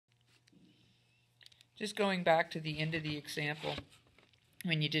just going back to the end of the example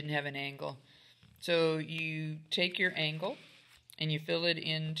when you didn't have an angle. So you take your angle and you fill it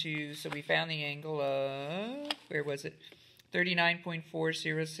into, so we found the angle of, where was it?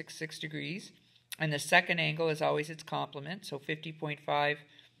 39.4066 degrees. And the second angle is always its complement, so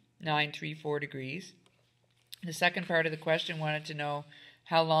 50.5934 degrees. The second part of the question wanted to know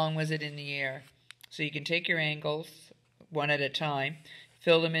how long was it in the air. So you can take your angles one at a time,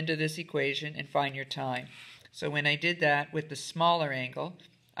 fill them into this equation, and find your time. So when I did that with the smaller angle,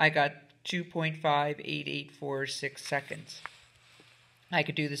 I got 2.58846 seconds. I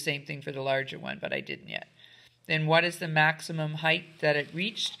could do the same thing for the larger one, but I didn't yet. Then what is the maximum height that it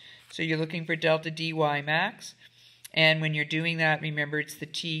reached? So you're looking for delta dy max. And when you're doing that, remember it's the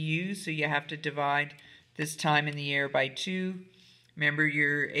TU, so you have to divide this time in the air by 2. Remember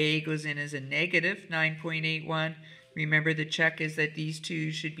your A goes in as a negative 9.81. Remember the check is that these two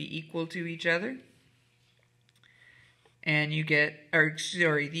should be equal to each other. And you get, or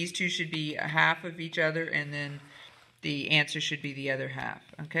sorry, these two should be a half of each other, and then the answer should be the other half,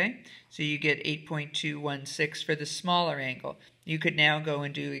 okay? So you get 8.216 for the smaller angle. You could now go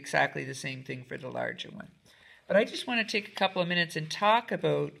and do exactly the same thing for the larger one. But I just want to take a couple of minutes and talk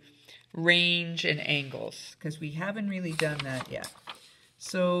about range and angles, because we haven't really done that yet.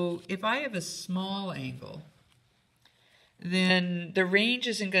 So if I have a small angle, then the range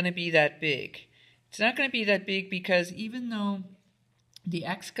isn't going to be that big. It's not going to be that big because even though the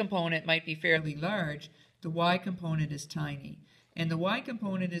x component might be fairly large, the y component is tiny. And the y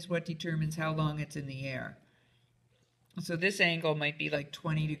component is what determines how long it's in the air. So this angle might be like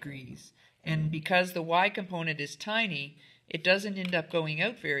 20 degrees. And because the y component is tiny, it doesn't end up going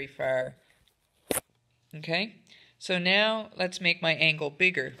out very far. Okay? So now let's make my angle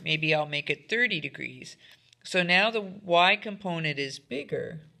bigger. Maybe I'll make it 30 degrees. So now the y component is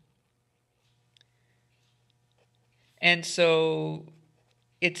bigger. And so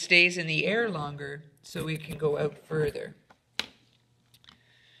it stays in the air longer, so it can go out further.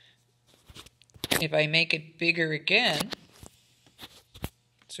 If I make it bigger again,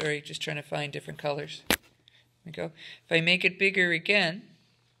 sorry, just trying to find different colors. There we go. If I make it bigger again,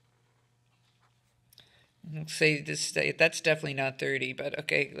 let's say this, that's definitely not 30, but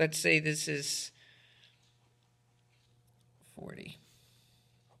okay, let's say this is 40.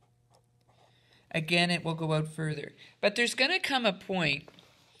 Again, it will go out further. But there's going to come a point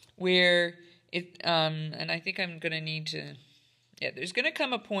where it, and I think I'm going to need to, there's going to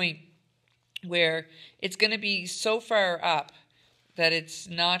come a point where it's going to be so far up that it's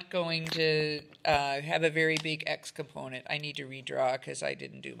not going to have a very big x component. I need to redraw because I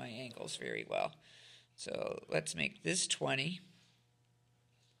didn't do my angles very well. So let's make this 20.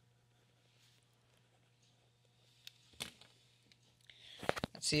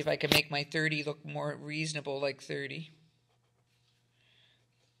 Let's see if I can make my 30 look more reasonable like 30.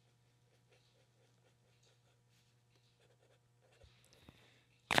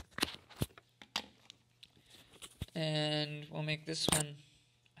 And we'll make this one,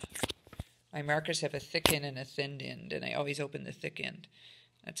 my markers have a thick end and a thin end, and I always open the thick end.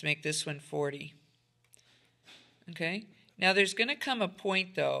 Let's make this one 40. Okay? Now there's going to come a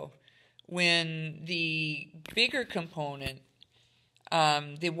point, though, when the bigger component,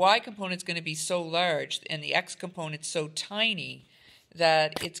 the y component is going to be so large and the x component so tiny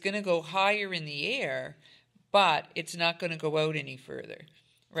that it's going to go higher in the air, but it's not going to go out any further,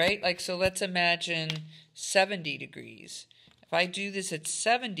 right? Like, so let's imagine 70 degrees. If I do this at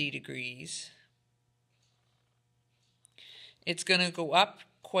 70 degrees, it's going to go up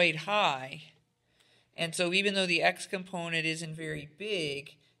quite high. And so even though the x component isn't very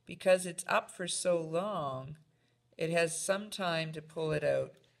big, because it's up for so long, it has some time to pull it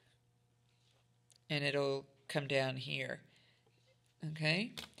out, and it'll come down here.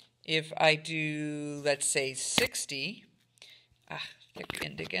 Okay? If I do, let's say, 60, thick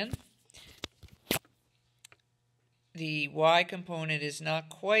end again, the y component is not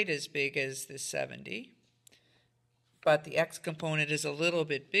quite as big as the 70, but the x component is a little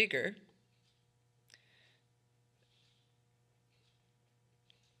bit bigger.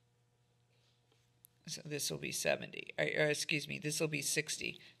 So this will be 70, or excuse me, this will be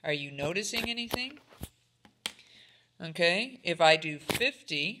 60. Are you noticing anything? Okay, if I do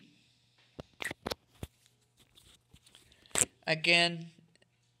 50, again,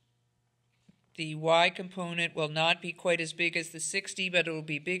 the y component will not be quite as big as the 60, but it will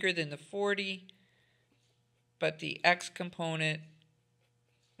be bigger than the 40. But the x component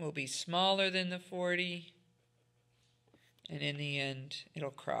will be smaller than the 40. And in the end,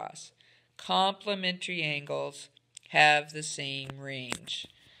 it'll cross. Complementary angles have the same range.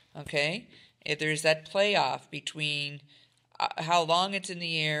 Okay? If there's that playoff between how long it's in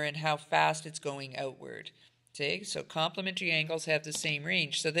the air and how fast it's going outward. See? So complementary angles have the same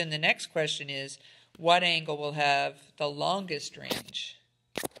range. So then the next question is, what angle will have the longest range?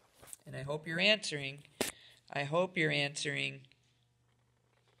 And I hope you're answering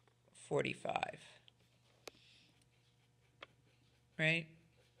 45. Right?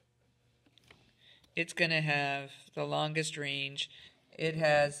 It's going to have the longest range. It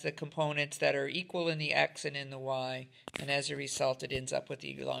has the components that are equal in the x and in the y, and as a result it ends up with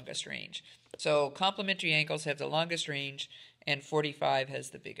the longest range. So complementary angles have the longest range, and 45 has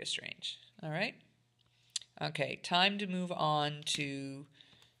the biggest range. All right? Okay, time to move on to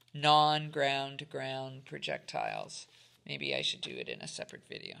non-ground-to-ground projectiles. Maybe I should do it in a separate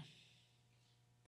video.